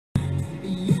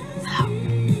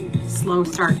slow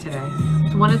start today.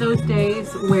 It's one of those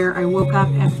days where I woke up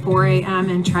at 4 a.m.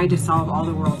 and tried to solve all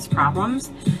the world's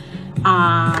problems.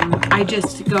 I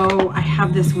just go, I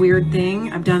have this weird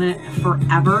thing, I've done it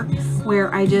forever,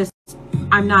 where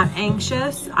I'm not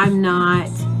anxious, I don't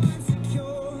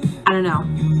know,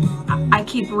 I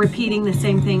keep repeating the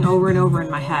same thing over and over in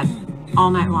my head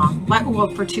all night long, well,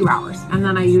 for 2 hours, and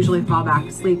then I usually fall back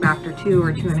asleep after 2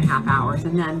 or 2.5 hours,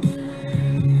 and then,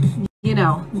 you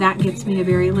know, that gets me a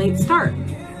very late start.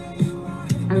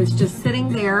 I was just sitting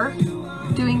there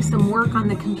doing some work on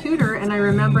the computer, and I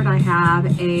remembered I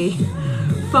have a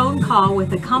phone call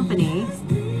with a company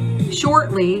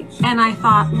shortly, and I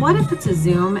thought, what if it's a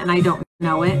Zoom and I don't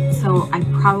know it? So I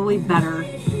probably better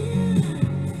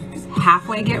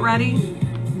halfway get ready.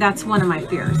 That's one of my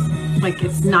fears. Like,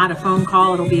 it's not a phone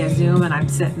call, it'll be a Zoom, and I'm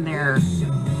sitting there.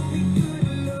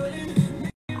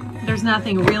 There's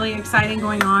nothing really exciting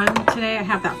going on today. I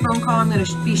have that phone call. I'm going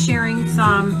to be sharing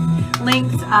some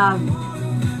links of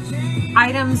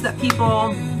items that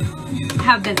people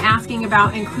have been asking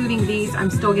about, including these. I'm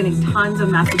still getting tons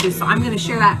of messages, so I'm going to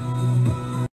share that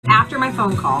after my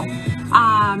phone call.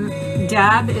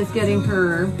 Deb is getting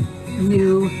her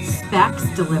new specs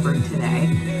delivered today,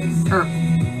 or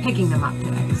picking them up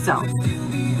today, so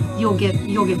you'll get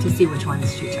to see which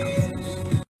ones she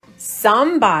chose.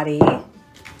 Somebody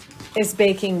is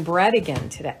baking bread again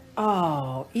today.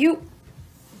 Oh, you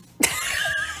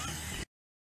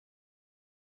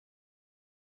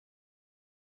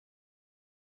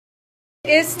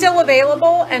is still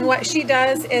available, and what she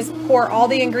does is pour all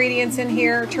the ingredients in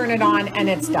here, turn it on, and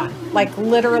it's done. Like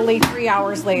literally 3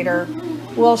 hours later.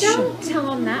 Well, don't tell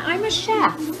them that. I'm a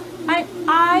chef.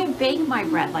 I bake my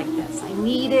bread like this. I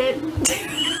knead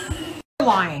it.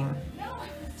 Lying.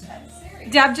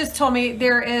 Deb just told me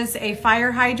there is a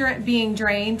fire hydrant being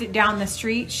drained down the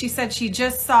street. She said she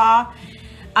just saw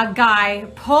a guy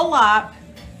pull up.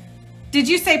 Did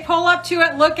you say pull up to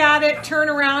it, look at it, turn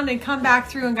around, and come back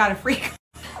through and got a free?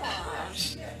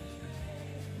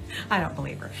 I don't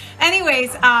believe her.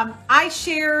 Anyways, I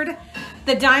shared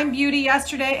the Dime Beauty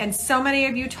yesterday, and so many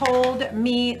of you told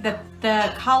me that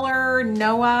the color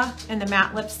Noah in the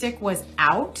matte lipstick was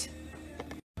out.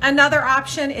 Another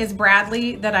option is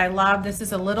Bradley that I love. This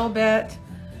is a little bit,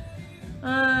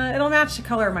 it'll match the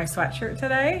color of my sweatshirt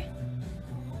today.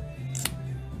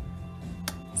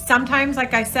 Sometimes,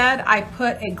 like I said, I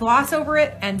put a gloss over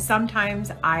it, and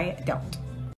sometimes I don't.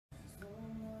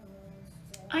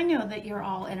 I know that you're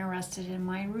all interested in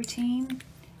my routine.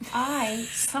 I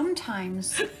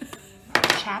sometimes put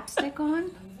chapstick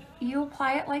on. You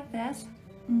apply it like this.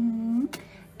 And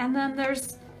then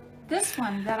there's this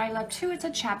one that I love too. It's a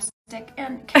chapstick,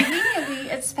 and conveniently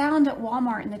it's found at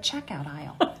Walmart in the checkout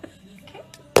aisle.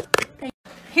 Okay.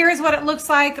 Here's what it looks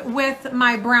like with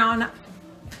my brown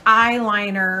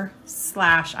eyeliner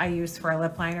slash I use for a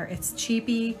lip liner. It's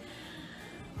cheapy,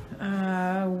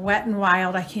 Wet n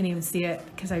Wild. I can't even see it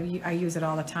because I use it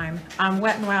all the time.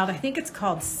 Wet n Wild. I think it's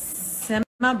called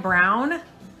Simma Brown.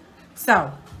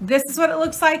 So this is what it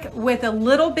looks like with a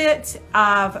little bit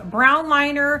of brown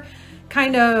liner,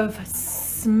 kind of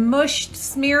smushed,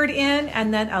 smeared in,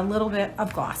 and then a little bit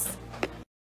of gloss.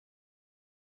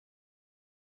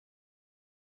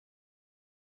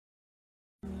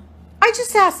 I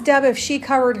just asked Deb if she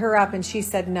covered her up, and she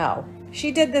said no.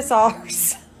 She did this all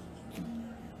herself.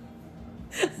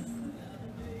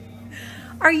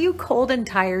 Are you cold and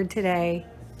tired today?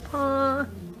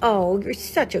 Oh, you're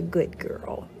such a good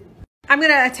girl. I'm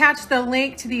going to attach the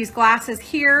link to these glasses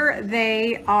here.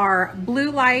 They are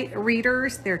blue light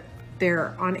readers.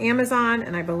 They're on Amazon,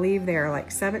 and I believe they're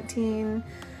like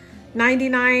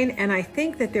 $17.99, and I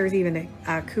think that there's even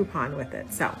a coupon with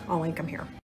it, so I'll link them here.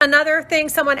 Another thing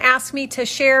someone asked me to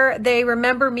share, they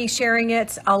remember me sharing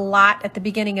it a lot at the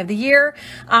beginning of the year.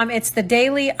 It's the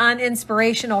daily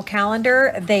uninspirational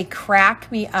calendar. They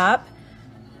crack me up.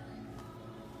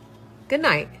 Good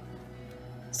night.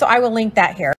 So I will link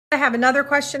that here. I have another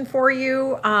question for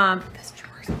you. I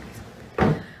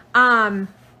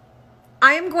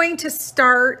am going to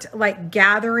start like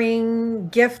gathering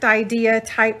gift idea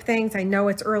type things. I know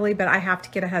it's early, but I have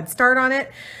to get a head start on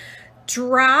it.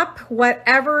 Drop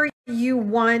whatever you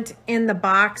want in the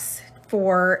box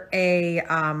for a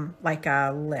like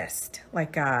a list,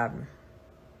 like a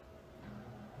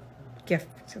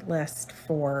gift list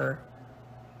for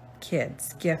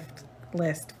kids, gift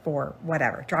list for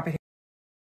whatever. Drop it here.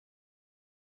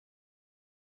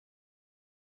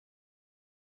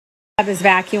 Is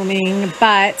vacuuming,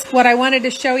 but what I wanted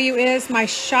to show you is my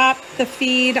shop the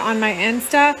feed on my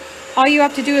Insta. All you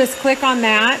have to do is click on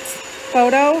that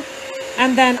photo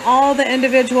And then all the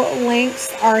individual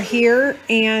links are here,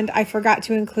 and I forgot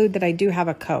to include that I do have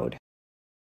a code.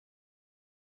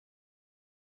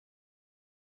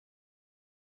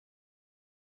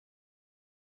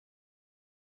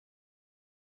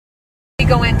 We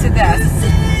go into this.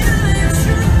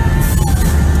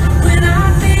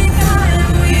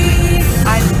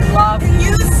 I love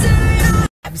you.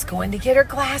 I was going to get her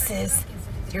glasses.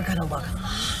 You're gonna look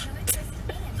hot.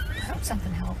 I hope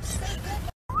something helps.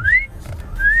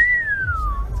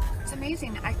 It's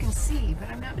amazing. I can see, but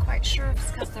I'm not quite sure if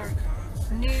it's because they're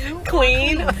new.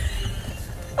 Clean.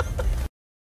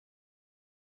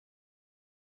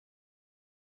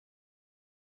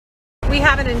 We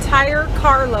have an entire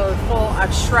carload full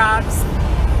of shrubs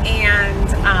and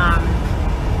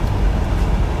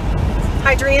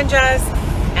hydrangeas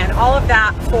and all of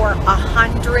that for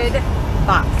 $100.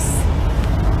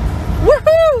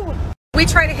 Woohoo! We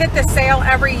try to hit the sale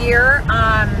every year.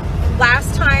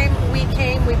 Last time we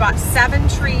came, we bought 7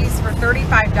 trees for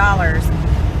 $35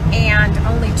 and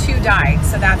only 2 died.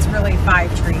 So that's really 5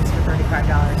 trees for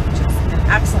 $35, which is an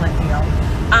excellent deal.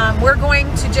 We're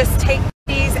going to just take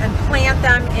these and plant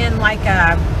them in like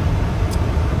a,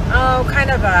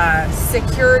 kind of a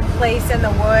secured place in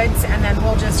the woods, and then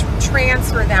we'll just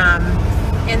transfer them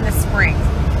in the spring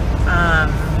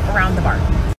around the barn.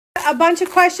 A bunch of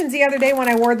questions the other day when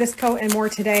I wore this coat and more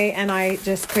today, and I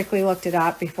just quickly looked it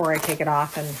up before I take it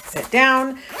off and sit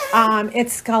down.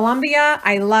 It's Columbia.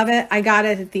 I love it. I got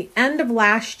it at the end of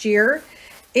last year.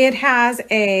 It has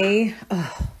a,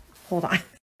 hold on.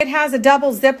 It has a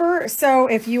double zipper, so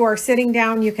if you are sitting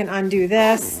down, you can undo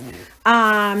this.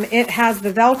 It has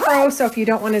the Velcro, so if you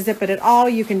don't want to zip it at all,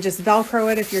 you can just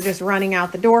Velcro it if you're just running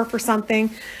out the door for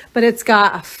something. But it's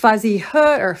got a fuzzy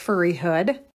hood or furry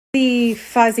hood. The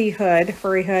fuzzy hood,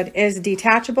 furry hood, is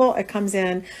detachable. It comes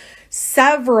in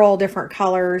several different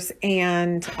colors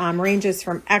and ranges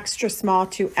from extra small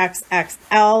to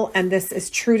XXL, and this is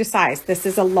true to size. This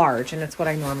is a large, and it's what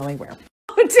I normally wear.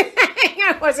 Oh, dang,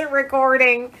 I wasn't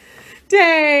recording.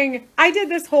 Dang, I did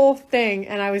this whole thing,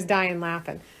 and I was dying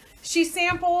laughing. She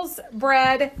samples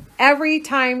bread every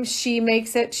time she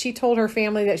makes it. She told her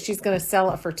family that she's going to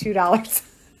sell it for $2.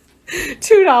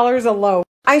 $2 a loaf.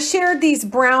 I shared these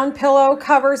brown pillow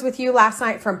covers with you last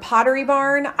night from Pottery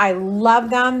Barn. I love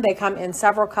them. They come in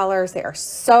several colors. They are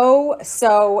so,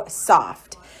 so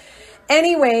soft.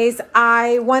 Anyways,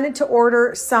 I wanted to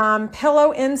order some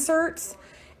pillow inserts,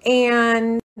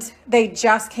 and they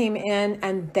just came in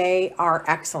and they are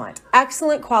excellent.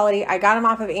 Excellent quality. I got them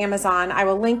off of Amazon. I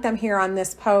will link them here on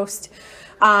this post.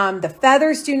 The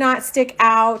feathers do not stick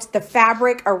out. The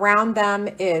fabric around them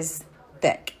is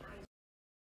thick.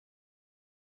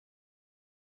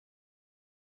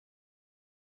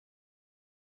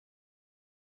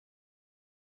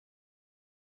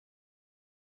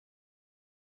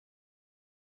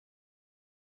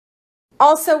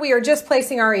 Also, we are just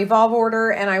placing our Evolve order,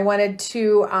 and I wanted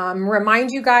to remind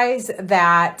you guys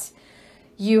that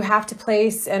you have to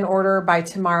place an order by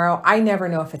tomorrow. I never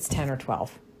know if it's 10 or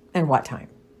 12 and what time,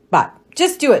 but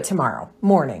just do it tomorrow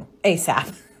morning,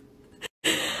 ASAP,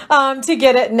 to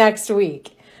get it next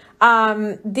week.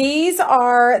 These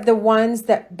are the ones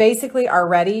that basically are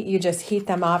ready. You just heat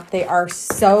them up. They are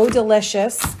so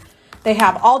delicious. They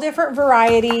have all different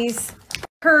varieties.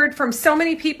 Heard from so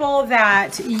many people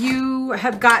that you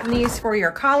have gotten these for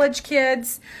your college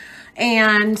kids,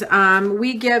 and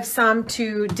we give some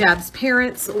to Deb's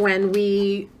parents when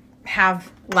we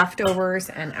have leftovers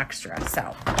and extra,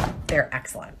 so they're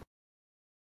excellent.